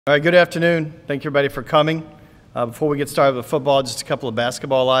All right, good afternoon. Thank you, everybody, for coming. Before we get started with football, just a couple of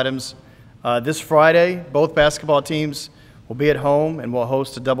basketball items. This Friday, both basketball teams will be at home and will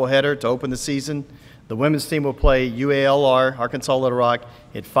host a doubleheader to open the season. The women's team will play UALR, Arkansas Little Rock,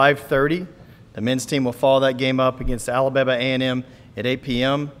 at 5:30. The men's team will follow that game up against Alabama A&M at 8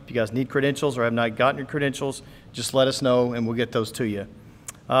 p.m. If you guys need credentials or have not gotten your credentials, just let us know and we'll get those to you.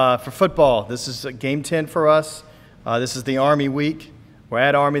 For football, this is game 10 for us. This is the Army week. We're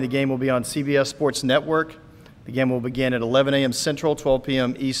at Army. The game will be on CBS Sports Network. The game will begin at 11 a.m. Central, 12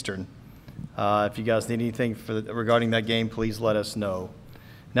 p.m. Eastern. If you guys need anything regarding that game, please let us know.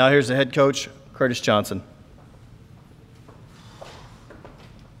 Now here's the head coach, Curtis Johnson.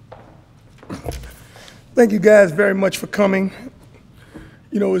 Thank you guys very much for coming.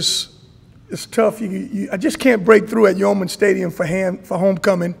 You know, it's tough. I just can't break through at Yeoman Stadium for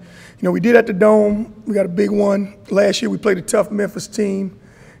homecoming. You know, we did at the Dome. We got a big one. Last year we played a tough Memphis team,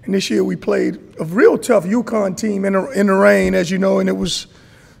 and this year we played a real tough UConn team in the rain, as you know, and it was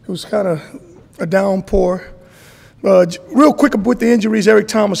kind of a downpour. Real quick with the injuries, Eric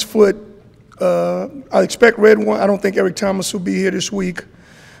Thomas' foot. I expect Redwine. I don't think Eric Thomas will be here this week.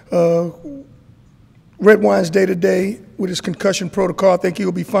 Redwine's day-to-day with his concussion protocol. I think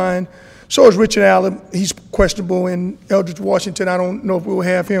he'll be fine. So is Richard Allen. He's questionable. In Eldridge Washington, I don't know if we'll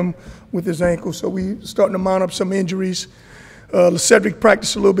have him with his ankle. So we're starting to mount up some injuries. Cedric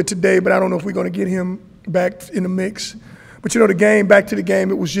practiced a little bit today, but I don't know if we're going to get him back in the mix. But, you know, back to the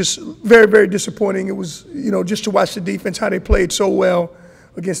game, it was just very, very disappointing. It was, you know, just to watch the defense, how they played so well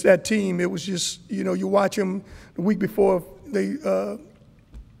against that team. It was just, you know, you watch them the week before they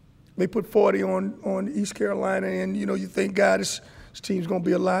put 40 on East Carolina, and, you know, you think, God, this team's going to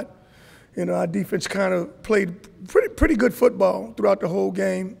be a lot. You know, our defense kind of played pretty good football throughout the whole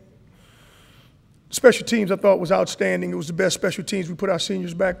game. Special teams, I thought, was outstanding. It was the best special teams. We put our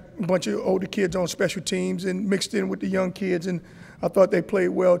seniors back, a bunch of older kids on special teams, and mixed in with the young kids, and I thought they played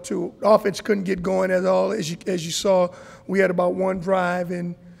well, too. The offense couldn't get going at all. As you saw, we had about one drive,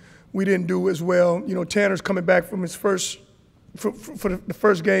 and we didn't do as well. You know, Tanner's coming back from his for the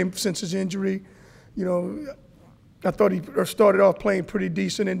first game since his injury. You know, I thought he started off playing pretty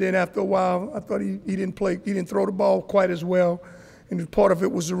decent, and then after a while, I thought he didn't throw the ball quite as well. And part of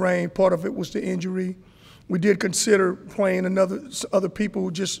it was the rain, part of it was the injury. We did consider playing other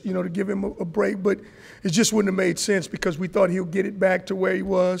people just, you know, to give him a break, but it just wouldn't have made sense because we thought he'll get it back to where he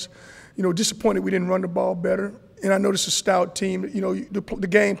was. You know, disappointed we didn't run the ball better. And I know this is a stout team. You know, the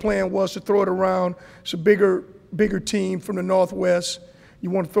game plan was to throw it around. It's a bigger team from the Northwest.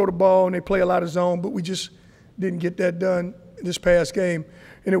 You want to throw the ball, and they play a lot of zone, but we just didn't get that done this past game.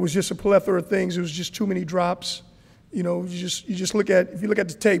 And it was just a plethora of things. It was just too many drops. You know, you just look at, if you look at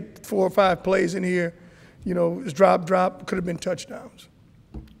the tape, 4 or 5 plays in here, you know, it's drop, could have been touchdowns.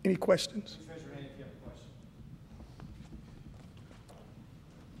 Any questions? Just raise your hand if you have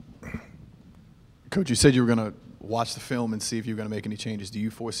a question. Coach, you said you were going to watch the film and see if you're going to make any changes. Do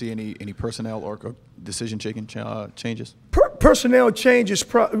you foresee any personnel or decision-making changes? Personnel changes,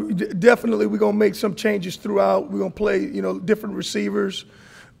 definitely we're going to make some changes throughout. We're going to play, you know, different receivers.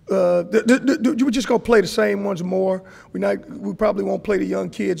 We're just going to play the same ones more. We probably won't play the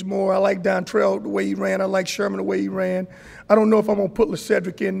young kids more. I like Dontrell the way he ran. I like Sherman the way he ran. I don't know if I'm going to put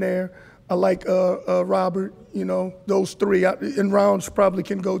LeCedric in there. I like Robert, you know, those 3. And Rounds probably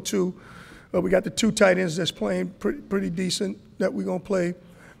can go too. We got the 2 tight ends that's playing pretty decent that we're going to play.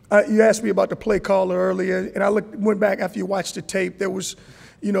 You asked me about the play caller earlier, and I went back after you watched the tape. There was,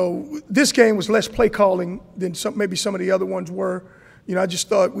 you know, this game was less play calling than maybe some of the other ones were. You know, I just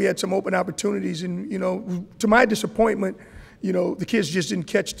thought we had some open opportunities, and, you know, to my disappointment, you know, the kids just didn't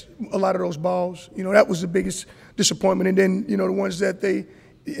catch a lot of those balls. You know, that was the biggest disappointment. And then, you know, the ones that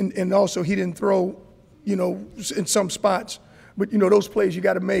and also he didn't throw, you know, in some spots. But, you know, those plays you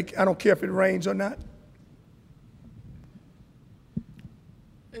got to make. I don't care if it rains or not.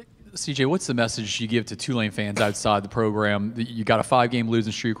 CJ, what's the message you give to Tulane fans outside the program? You got a 5-game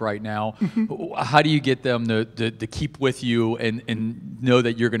losing streak right now. How do you get them to keep with you and know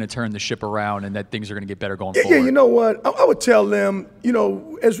that you're going to turn the ship around and that things are going to get better going forward? Yeah, you know what? I would tell them, you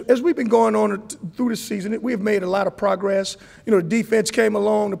know, as we've been going on through the season, we have made a lot of progress. You know, the defense came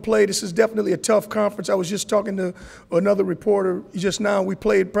along to play. This is definitely a tough conference. I was just talking to another reporter just now. We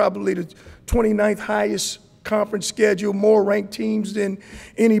played probably the 29th highest conference schedule, more ranked teams than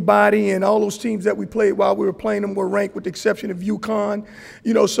anybody, and all those teams that we played while we were playing them were ranked with the exception of UConn.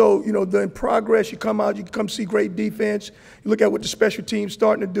 You know, so, you know, in progress, you come out, you come see great defense. You look at what the special team's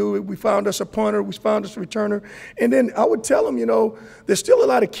starting to do. We found us a punter, we found us a returner. And then I would tell them, you know, there's still a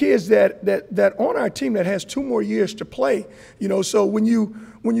lot of kids that on our team that has 2 more years to play. You know, so when you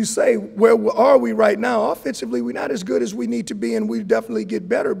when you say where are we right now, offensively we're not as good as we need to be, and we definitely get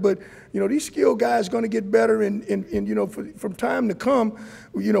better. But these skilled guys are going to get better, and from time to come,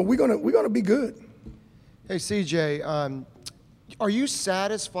 we're gonna be good. Hey CJ, are you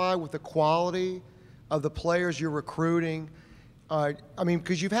satisfied with the quality of the players you're recruiting? I mean,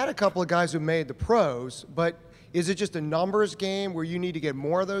 because you've had a couple of guys who made the pros, but is it just a numbers game where you need to get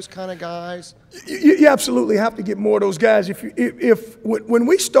more of those kind of guys? You absolutely have to get more of those guys. When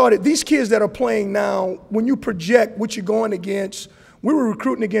we started, these kids that are playing now, when you project what you're going against, we were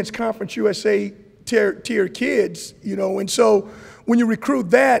recruiting against Conference USA tier kids, and so when you recruit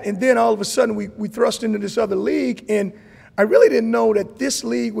that, and then all of a sudden we thrust into this other league, and I really didn't know that this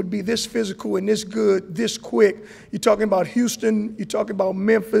league would be this physical and this good, this quick. You're talking about Houston, you're talking about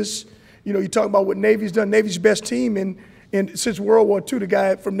Memphis, you're talking about what Navy's done. Navy's best team, and since World War II, the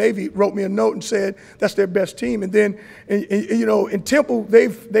guy from Navy wrote me a note and said that's their best team. And then, in Temple,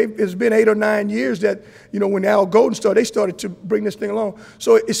 it's been 8 or 9 years that, when Al Golden started, they started to bring this thing along.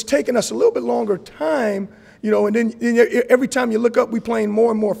 So it's taken us a little bit longer time. And then every time you look up, we're playing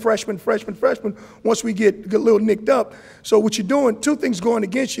more and more freshmen. Once we get a little nicked up, so what you're doing, two things going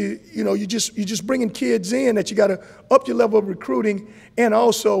against you. You're just bringing kids in that you got to up your level of recruiting, and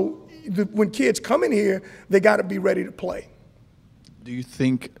also when kids come in here, they got to be ready to play. Do you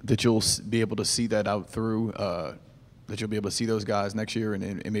think that you'll be able to see that out through? That you'll be able to see those guys next year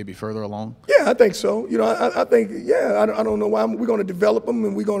and maybe further along? Yeah, I think so. I think, I don't know why. We're going to develop them,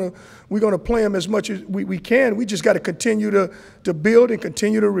 and we're going to play them as much as we can. We just got to continue to build and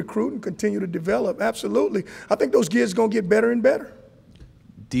continue to recruit and continue to develop. Absolutely. I think those kids are going to get better and better.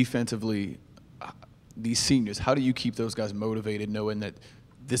 Defensively, these seniors, how do you keep those guys motivated knowing that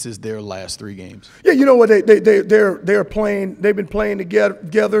this is their last 3 games? Yeah, you know what, they're playing. They've been playing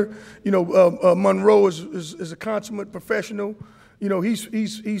together. Monroe is a consummate professional.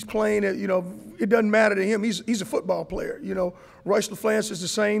 He's playing it. It doesn't matter to him. He's a football player. Royce LaFlance is the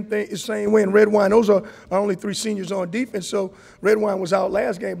same thing, the same way. And Redwine, those are our only 3 seniors on defense. So Redwine was out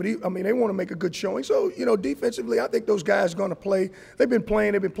last game, but they want to make a good showing. So defensively, I think those guys are going to play. They've been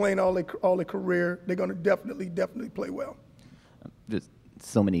playing all their career. They're going to definitely play well.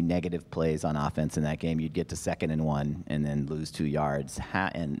 So many negative plays on offense in that game. You'd get to 2nd and 1 and then lose 2 yards,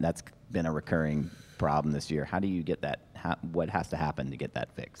 and that's been a recurring problem this year. How do you get that? What has to happen to get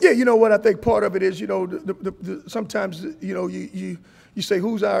that fixed? Yeah, what I think part of it is, sometimes you say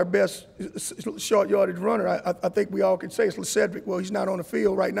who's our best short yardage runner. I think we all can say it's LeCedric. Well, he's not on the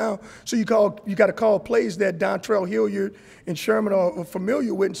field right now, so you got to call plays that Dontrell Hilliard and Sherman are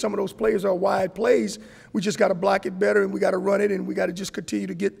familiar with, and some of those plays are wide plays. We just got to block it better, and we got to run it, and we got to just continue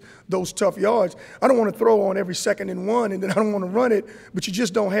to get those tough yards. I don't want to throw on every 2nd and 1, and then I don't want to run it, but you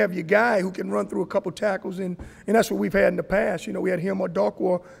just don't have your guy who can run through a couple tackles, and that's what we've had in the past. We had him or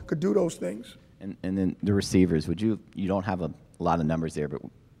Darkwa could do those things. And then the receivers, you don't have a lot of numbers there, but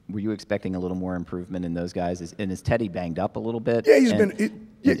were you expecting a little more improvement in those guys? Is Teddy banged up a little bit?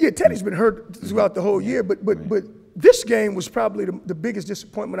 Yeah, Teddy's been hurt throughout the whole year, but this game was probably the biggest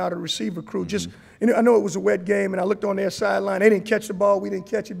disappointment out of the receiver crew. And I know it was a wet game, and I looked on their sideline. They didn't catch the ball. We didn't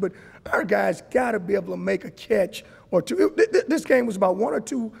catch it. But our guys got to be able to make a catch or two. This game was about 1 or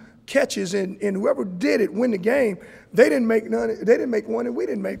 2 catches, and whoever did it win the game. They didn't make none. They didn't make one, and we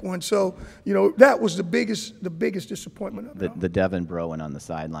didn't make one. So that was the biggest disappointment of it. The Devin Browen on the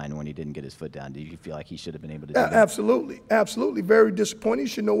sideline when he didn't get his foot down. Did you feel like he should have been able to do that? Absolutely, very disappointing. You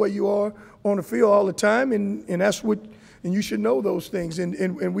should know where you are on the field all the time, and that's what. And you should know those things.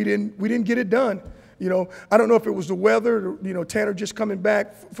 And we didn't get it done. I don't know if it was the weather. Tanner just coming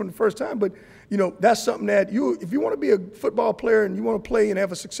back from the first time, but that's something that if you want to be a football player and you want to play and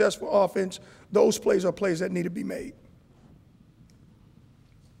have a successful offense, those plays are plays that need to be made.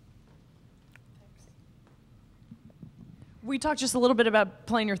 We talked just a little bit about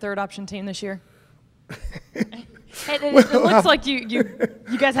playing your 3rd option team this year. It looks like you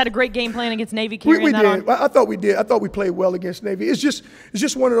guys had a great game plan against Navy. We did. I thought we did. I thought we played well against Navy. It's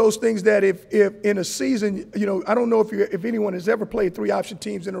just one of those things that if in a season, I don't know if anyone has ever played 3 option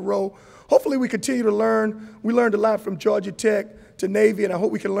teams in a row. Hopefully we continue to learn. We learned a lot from Georgia Tech to Navy, and I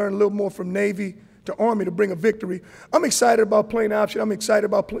hope we can learn a little more from Navy to Army to bring a victory. I'm excited about playing option. I'm excited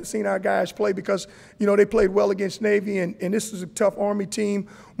about seeing our guys play because, they played well against Navy, and this is a tough Army team,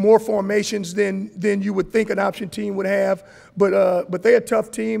 more formations than you would think an option team would have. But they're a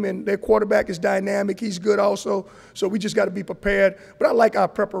tough team, and their quarterback is dynamic. He's good also, so we just got to be prepared. But I like our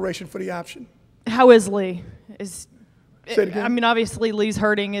preparation for the option. How is Lee? Say it again. Obviously Lee's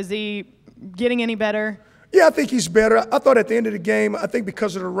hurting. Is he getting any better? Yeah, I think he's better. I thought at the end of the game, I think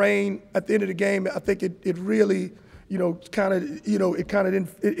because of the rain, at the end of the game, I think it really,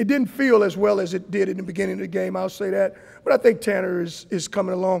 it didn't feel as well as it did in the beginning of the game. I'll say that. But I think Tanner is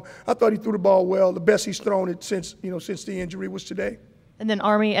coming along. I thought he threw the ball well. The best he's thrown it since the injury was today. And then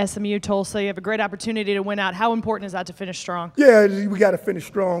Army, SMU, Tulsa, you have a great opportunity to win out. How important is that to finish strong? Yeah, we got to finish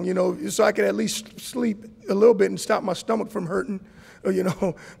strong, so I can at least sleep a little bit and stop my stomach from hurting.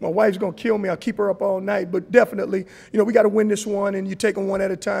 My wife's going to kill me. I'll keep her up all night. But definitely, we got to win this one, and you take them one at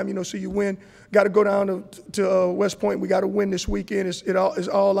a time, so you win. Got to go down to West Point. We got to win this weekend. It's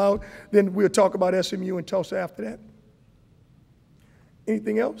all out. Then we'll talk about SMU and Tulsa after that.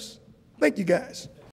 Anything else? Thank you, guys.